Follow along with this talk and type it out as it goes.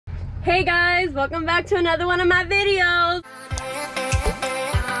Hey guys, welcome back to another one of my videos.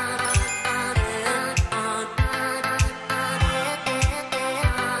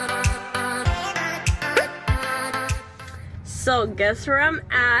 So guess where I'm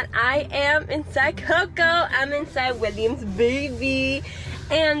at? I am inside Coco. I'm inside William's baby.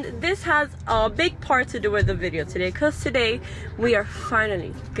 And this has a big part to do with the video today, because today we are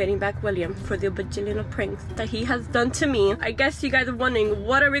finally getting back William for the bajillion of pranks that he has done to me. I guess you guys are wondering,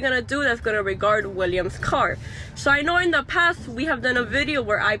 what are we gonna do that's gonna regard William's car? So I know in the past we have done a video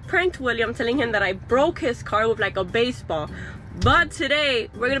where I pranked William, telling him that I broke his car with like a baseball. But today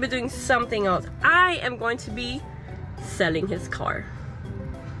we're gonna be doing something else. I am going to be selling his car.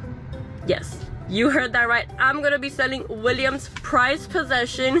 Yes, you heard that right. I'm gonna be selling William's prized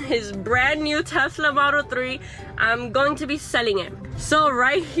possession, his brand new Tesla Model 3. I'm going to be selling it. So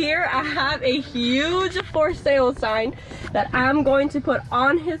right here I have a huge for sale sign that I'm going to put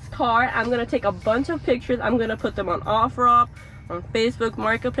on his car. I'm gonna take a bunch of pictures. I'm gonna put them on OfferUp, on Facebook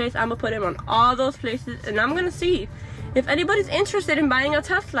Marketplace. I'm gonna put them on all those places, and I'm gonna see if anybody's interested in buying a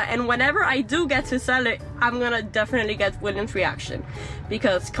Tesla. And whenever I do get to sell it, I'm gonna definitely get William's reaction,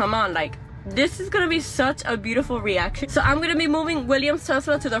 because come on, like, this is gonna be such a beautiful reaction. So I'm gonna be moving William's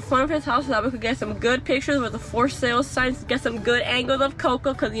Tesla to the front of his house so that we could get some good pictures with the for sale signs, get some good angles of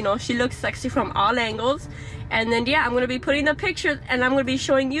Coco, because you know she looks sexy from all angles. And then yeah, I'm gonna be putting the pictures and I'm gonna be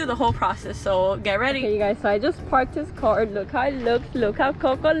showing you the whole process, so get ready. Okay you guys, so I just parked his car. Look how it looks, look how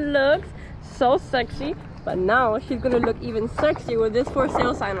Coco looks, so sexy. But now she's gonna look even sexier with this for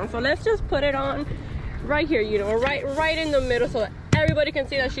sale sign on. So let's just put it on right here, you know, right in the middle, so that everybody can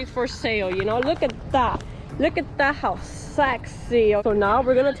see that she's for sale, you know. Look at that, look at that, how sexy. So now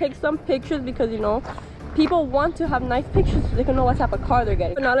we're gonna take some pictures, because you know people want to have nice pictures so they can know what type of car they're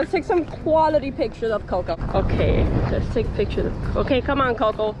getting. So now let's take some quality pictures of Coco. Okay, let's take pictures. Okay, come on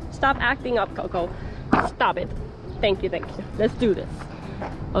Coco, stop acting up, Coco, stop it. Thank you, let's do this.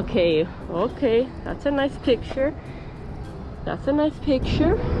 Okay, that's a nice picture. That's a nice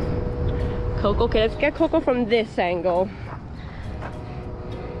picture. Coco, okay, let's get Coco from this angle.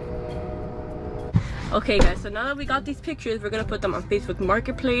 Okay guys, so now that we got these pictures, we're gonna put them on Facebook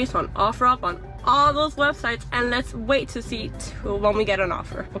Marketplace, on OfferUp, on all those websites, and let's wait to see when we get an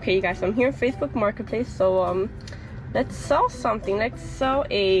offer. Okay you guys, so I'm here on Facebook Marketplace, so let's sell something. Let's sell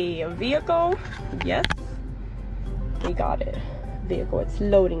a vehicle. Yes, we got it. Vehicle, it's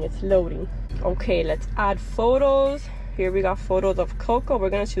loading. Okay, let's add photos. Here we got photos of Coco. We're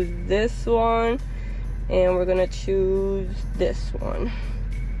gonna choose this one, and we're gonna choose this one.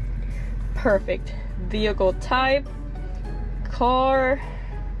 Perfect. Vehicle type, car,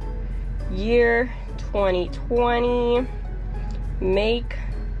 year 2020, make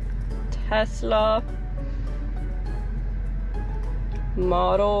Tesla,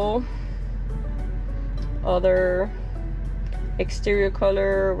 model, other, exterior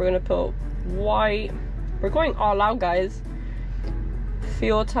color, we're gonna put white. We're going all out guys.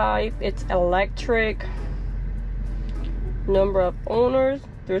 Fuel type, it's electric. Number of owners,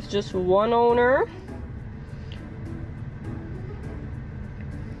 there's just one owner.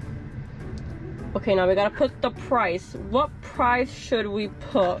 Okay, now we gotta put the price. What price should we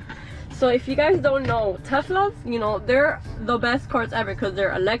put? So if you guys don't know, Teslas, you know, they're the best cars ever because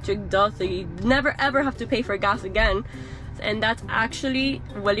they're electric, so you never ever have to pay for gas again. And that's actually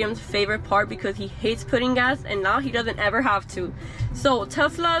William's favorite part, because he hates putting gas, and now he doesn't ever have to. So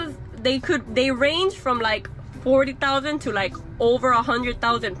Teslas, they range from like 40,000 to like over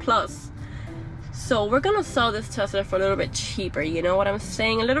 100,000 plus. So we're gonna sell this Tesla for a little bit cheaper, you know what I'm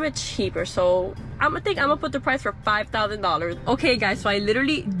saying, a little bit cheaper. So I'm gonna put the price for $5,000. Okay guys, so I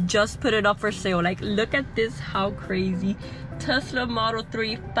literally just put it up for sale. Like, look at this, how crazy. Tesla Model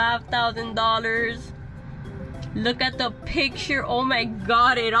 3, $5,000. Look at the picture, oh my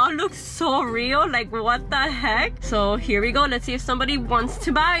god, it all looks so real. Like, what the heck? So here we go, let's see if somebody wants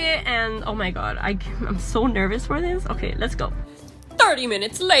to buy it. And oh my god, I'm so nervous for this. Okay, let's go. 30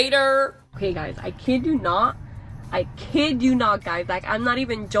 minutes later. Okay guys, I kid you not guys, like, I'm not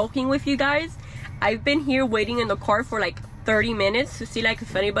even joking with you guys. I've been here waiting in the car for like 30 minutes to see like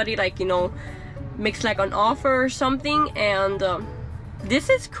if anybody, like, you know, makes like an offer or something. And this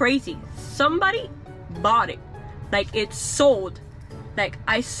is crazy, somebody bought it. Like, it's sold. Like,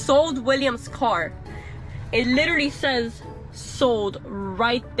 I sold William's car. It literally says sold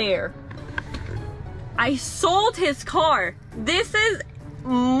right there. I sold his car. This is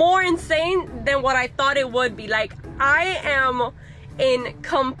more insane than what I thought it would be. Like, I am in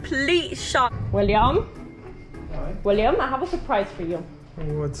complete shock. William? Hi. William, I have a surprise for you.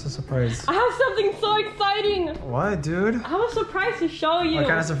 What's the surprise? I have something so exciting. What, dude? I have a surprise to show you. What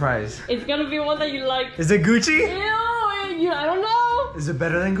kind of surprise? It's gonna be one that you like. Is it Gucci? Ew, I don't know. Is it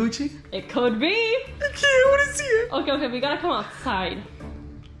better than Gucci? It could be. Okay, I want to see it. Okay, we gotta come outside.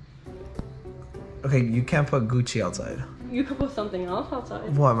 Okay, you can't put Gucci outside. You could put something else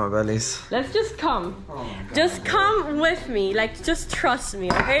outside. What, Maibelys? Let's just come. Just come with me. Like, just trust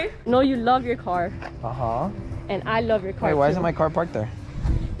me, okay? No, you love your car. Uh-huh. And I love your car. Wait, why too. isn't my car parked there?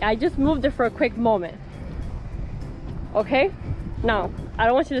 I just moved it for a quick moment. Okay? Now, I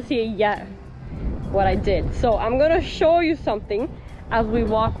don't want you to see it yet, what I did. So I'm gonna show you something as we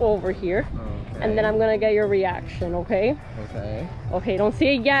walk over here. Okay. And then I'm gonna get your reaction, okay? Okay. Okay, don't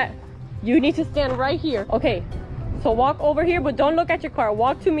see it yet. You need to stand right here. Okay, so walk over here, but don't look at your car.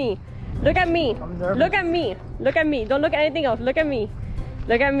 Walk to me. Look at me. I'm nervous. Look at me. Look at me. Don't look at anything else. Look at me.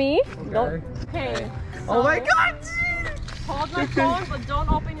 Look at me. Okay. Don't. Okay. So Oh my God! hold my phone, but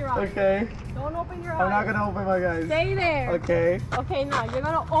don't open your eyes. Okay. Don't open your eyes. I'm not gonna open my eyes. Stay there. Okay. Okay, now you're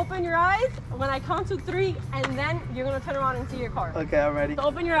gonna open your eyes when I count to 3, and then you're gonna turn around and see your car. Okay, I'm ready. So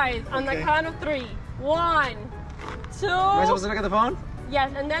open your eyes on the Okay. count of 3. 1, 2. Am I supposed to look at the phone?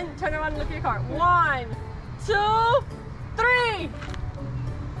 Yes, and then turn around and look at your car. 1, 2, 3.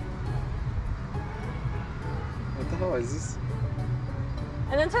 What the hell is this?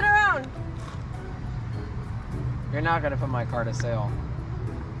 And then turn around. You're not gonna put my car to sale.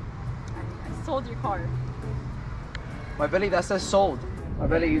 I sold your car. Maibelys, that says sold.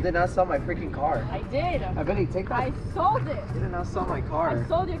 Maibelys, you did not sell my freaking car. I did. Maibelys, take that. I sold it. You did not sell my car. I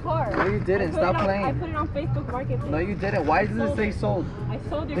sold your car. No, you didn't. Stop playing. I put it on Facebook Marketplace. No, you didn't. Why does it say sold? I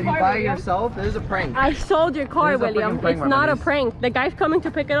sold your Did car. you buy it William. yourself? This is a prank. I sold your car, This is a William. freaking prank, It's not a Maibelys. prank. The guy's coming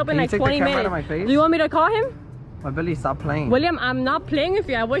to pick it up in Can you like take the 20 camera minutes. out of my face? Do you want me to call him? Maibelys, stop playing. William, I'm not playing with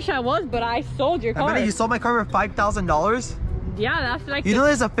you. I wish I was, but I sold your car. Maibelys, you sold my car for $5,000? Yeah, that's like. You know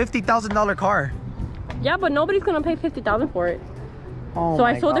this is a $50,000 car. Yeah, but nobody's gonna pay $50,000 for it. Oh So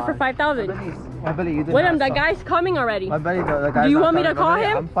I my sold it for God. $5,000. Maibelys, you did William, not the sell. guy's coming already. Maibelys, the guy's Do you not want me to coming. call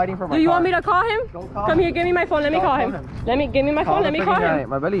Maibelys, him? I'm fighting for my car. Do you want me to call him? Don't call Come him. here, give me my phone. Let me Don't call call him. him. Give me my phone. Let me call him.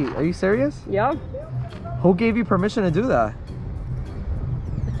 Maibelys, are you serious? Yeah, Who gave you permission to do that?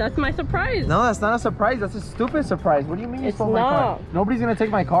 that's my surprise. No, that's not a surprise. That's a stupid surprise. What do you mean you It's stole my car? not. Nobody's gonna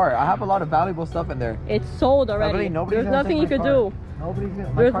take my car. I have a lot of valuable stuff in there. It's sold already. Maibelys, nobody's There's gonna nothing take you my could car. do. Nobody's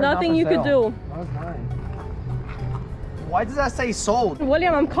gonna. There's nothing you could do. No, it's not. Why does that say sold?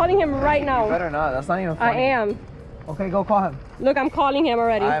 William, I'm calling him right You now. better not. That's not even funny. I am. Okay, go call him. Look, I'm calling him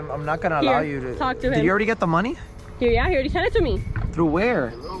already. I'm not gonna allow you to. talk to Did him. you already get the money? Here, yeah, he already sent it to me. Through where?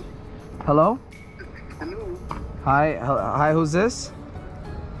 Hello? Hello? Hello? Hi, who's this?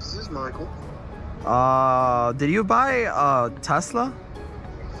 This is Michael. Did you buy a Tesla?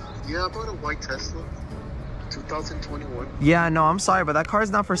 Yeah, I bought a white Tesla. 2021. Yeah, no, I'm sorry, but that car is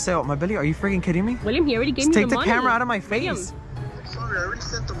not for sale. Maibelys, are you freaking kidding me? William, he already gave Just me take the the money. camera out of my William. face. I'm sorry, I already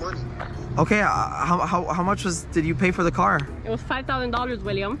sent the money. Okay, how much did you pay for the car? It was $5,000,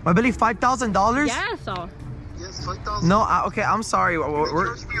 William. Maibelys, $5,000? Yes, so. Yes, 5,000. No, okay, I'm sorry. They We're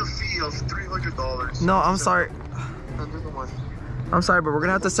charged me a fee of $300. no, I'm sorry. Under the money. I'm sorry, but we're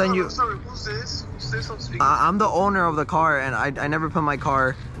gonna have to send you. I'm sorry, who's this? Who's this I'm speaking? I'm the owner of the car, and I never put my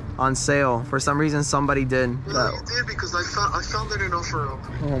car on sale. For some reason, somebody did. Well, you did because I found it in offer up.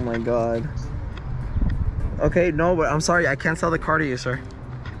 Oh my God. Okay, no, but I'm sorry, I can't sell the car to you, sir.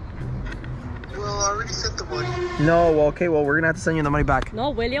 Well, I already sent the money. No, well, okay, well, we're gonna have to send you the money back.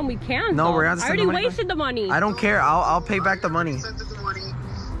 No, William, we can't. No, though. we're gonna have to I send already the money wasted the money. I don't care. I'll pay back the money. I sent the money,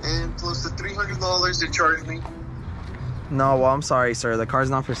 and plus the $300 they charged me. No, well, I'm sorry, sir. The car's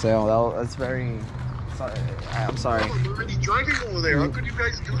not for sale. That's very. Sorry. I'm sorry. Oh, you're already driving over there. How could you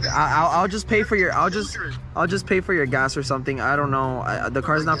guys do this? I'll just pay for your. I'll just pay for your gas or something. I don't know. The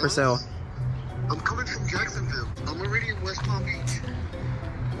car's not for sale. I'm coming from Jacksonville. I'm already in West Palm Beach.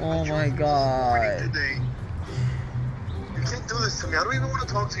 Oh my Morning God. today. You can't do this to me. I don't even want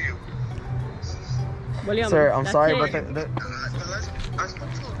to talk to you. William, Sir, I'm that's sorry, it. but I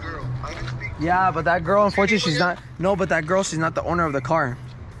spoke to a girl. I didn't speak. yeah, but that girl, unfortunately, she's not. No, but that girl, she's not the owner of the car.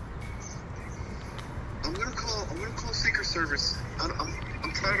 I'm gonna call Secret Service.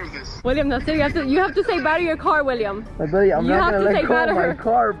 I'm tired of this. William, that's it. You have to say bye to your car, William. Maibelys, I'm You not have gonna to let say go bye of to my her.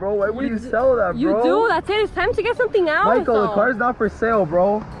 car, bro. Why would you sell that, bro? You do. That's it. It's time to get something else. Michael, the though. car's not for sale,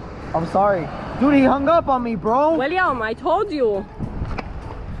 bro. I'm sorry. Dude, he hung up on me, bro. William, I told you.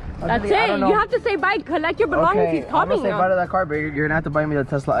 That's Maibelys, I it. don't You know. have to say bye. Collect your belongings. Okay, He's I'm coming. gonna say bye to that car, but you're gonna have to buy me the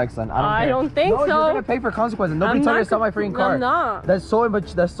Tesla X then. I care. don't think no, so. You're gonna pay for consequences. Nobody I'm told you not to sell my freaking car. I'm not. That's so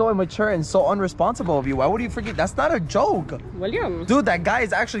immature and so unresponsible of you. Why would you forget? That's not a joke. William. Dude, that guy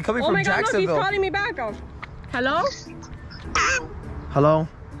is actually coming Oh from my God, no, Jacksonville. he's calling me back. Hello? Hello?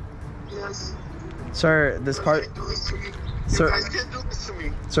 Yes. Sir, this car... You can't do this to me. Sir- You guys can't do this to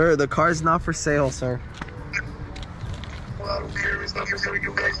me. Sir, the car's not for sale, sir. Well, I don't care. It's not for sale.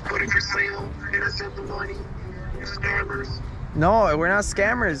 You guys put it for sale. And I sent the money. You scammers. No, we're not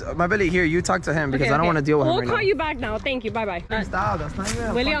scammers. Maibelys, here, you talk to him because I don't want to deal with him We'll right call now. you back now. Thank you. Bye-bye. Stop, that's not even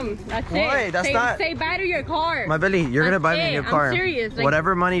a William, that's Why? it. That's say, not- Say bye to your car. Maibelys, you're gonna buy me a new car. I'm serious. Like,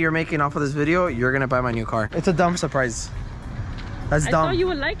 Whatever money you're making off of this video, you're gonna buy my new car. It's a dumb surprise. That's I dumb. thought you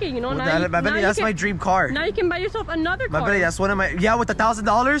would like it, you know. Well, Now Maibelys, that's my dream car. Now you can buy yourself another car. Maibelys, that's one of my... Yeah, with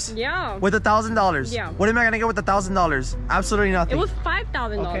 $1,000? Yeah. With $1,000? Yeah. What am I gonna get with $1,000? Absolutely nothing. It was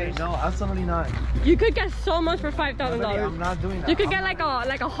 $5,000. Okay, no, absolutely not. You could get so much for $5,000. Maibelys, I'm not doing that. You could get like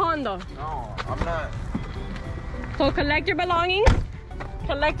a Honda. No, I'm not. So collect your belongings.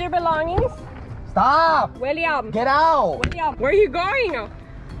 Collect your belongings. Stop! William. Get out! William, where are you going?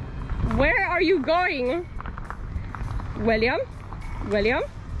 Where are you going? William? William?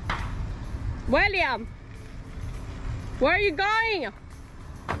 William! Where are you going?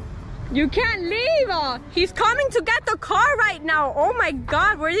 You can't leave! He's coming to get the car right now! Oh my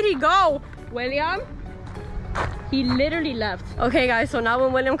god, where did he go? William? He literally left. Okay guys, so now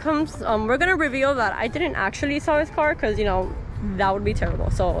when William comes, we're gonna reveal that I didn't actually sell his car because, you know, that would be terrible.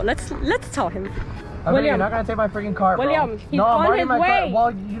 So let's tell him. William, you're not gonna take my freaking car, bro. William, he's no, I'm on already his in my way. car.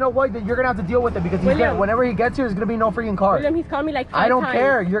 Well, you know what? Then you're gonna have to deal with it because he's William. gonna, whenever he gets here, there's gonna be no freaking car. William, he's called me like 5 I don't times.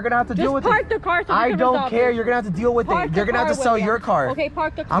 care. You're gonna have to deal with Just it. park the car so we I can don't resolve care. it. You're gonna have to deal with Park it. the You're gonna have to car, sell William. your car. Okay,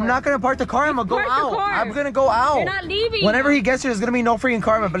 park the car. I'm not gonna park the car. I'm gonna go park the out. car. I'm gonna go out. You're not leaving. Whenever he gets here, there's gonna be no freaking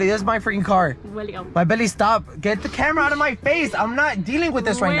car, Maibelys. This is my freaking car. William. Maibelys, stop. Get the camera out of my face. I'm not dealing with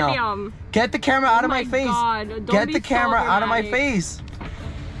this right now. William. Get the camera out of my face. God. Don't Get be the camera so out of my dramatic. face.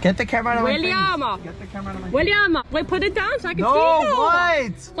 Get the camera out of my face. William. Get the camera out of my face. William, wait, put it down so I can No, see you.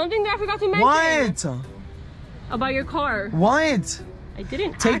 what? Something that I forgot to mention. What? About your car. What? I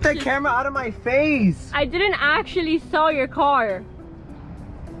didn't Take the actually- camera out of my face. I didn't actually sell your car.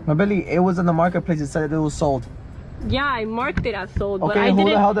 Maibelys, it was in the marketplace. It said it was sold. Yeah, I marked it as sold, but Okay, I who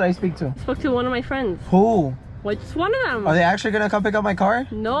didn't. the hell did I speak to? Spoke to one of my friends. Who? Well, just one of them. Are they actually gonna come pick up my car?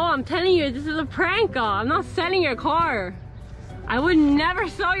 No, I'm telling you, this is a prank. I'm not selling your car. I would never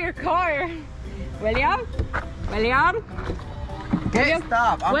sell your car. William? William? William?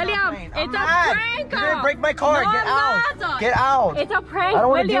 Stop. I'm William, not playing. I'm it's a mad. prank. You're gonna break my car. No, Get I'm out. not. Get out. It's a prank, I don't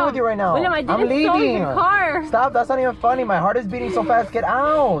want to William. deal with you right now. William, I I'm didn't sell leaving. your car. Stop. That's not even funny. My heart is beating so fast. Get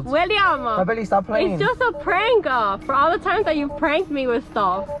out. William. Maibelys, stop playing. It's just a prank for all the times that you pranked me with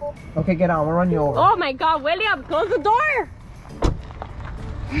stuff. Okay, get out. I'm gonna run you over. Oh my god, William, close the door.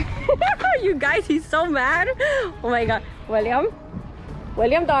 You guys, he's so mad. Oh my god.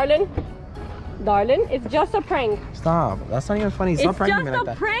 William, darling, it's just a prank. Stop. That's not even funny. Stop It's pranking me just like a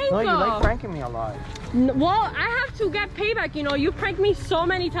that. prank. No, you like pranking me a lot. Well, I have to get payback, you know. You pranked me so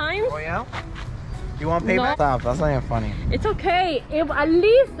many times. Oh yeah? You want payback? No. Stop. That's not even funny. It's okay. At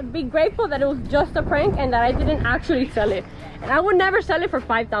least be grateful that it was just a prank and that I didn't actually sell it. And I would never sell it for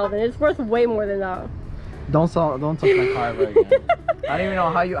 $5,000. It's worth way more than that. Don't touch my car ever again. I don't even know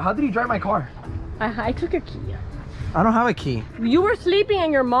how did you drive my car? I took your key. I don't have a key. You were sleeping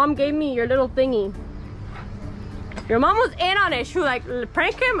and your mom gave me your little thingy. Your mom was in on it. She was like,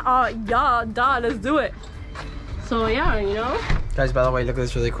 prank him? Yeah, duh, let's do it. So yeah, you know. Guys, by the way, look at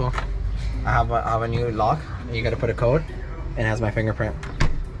this, really cool. I have a new lock. And you gotta put a code, and it has my fingerprint.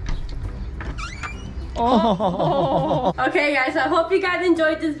 Oh. Okay guys, I hope you guys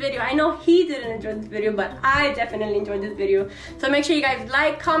enjoyed this video. I know he didn't enjoy this video, but I definitely enjoyed this video. So make sure you guys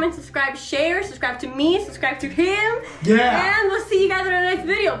like, comment, subscribe, share, subscribe to me, subscribe to him. Yeah. And we'll see you guys in the next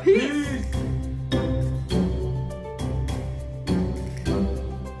video. Peace.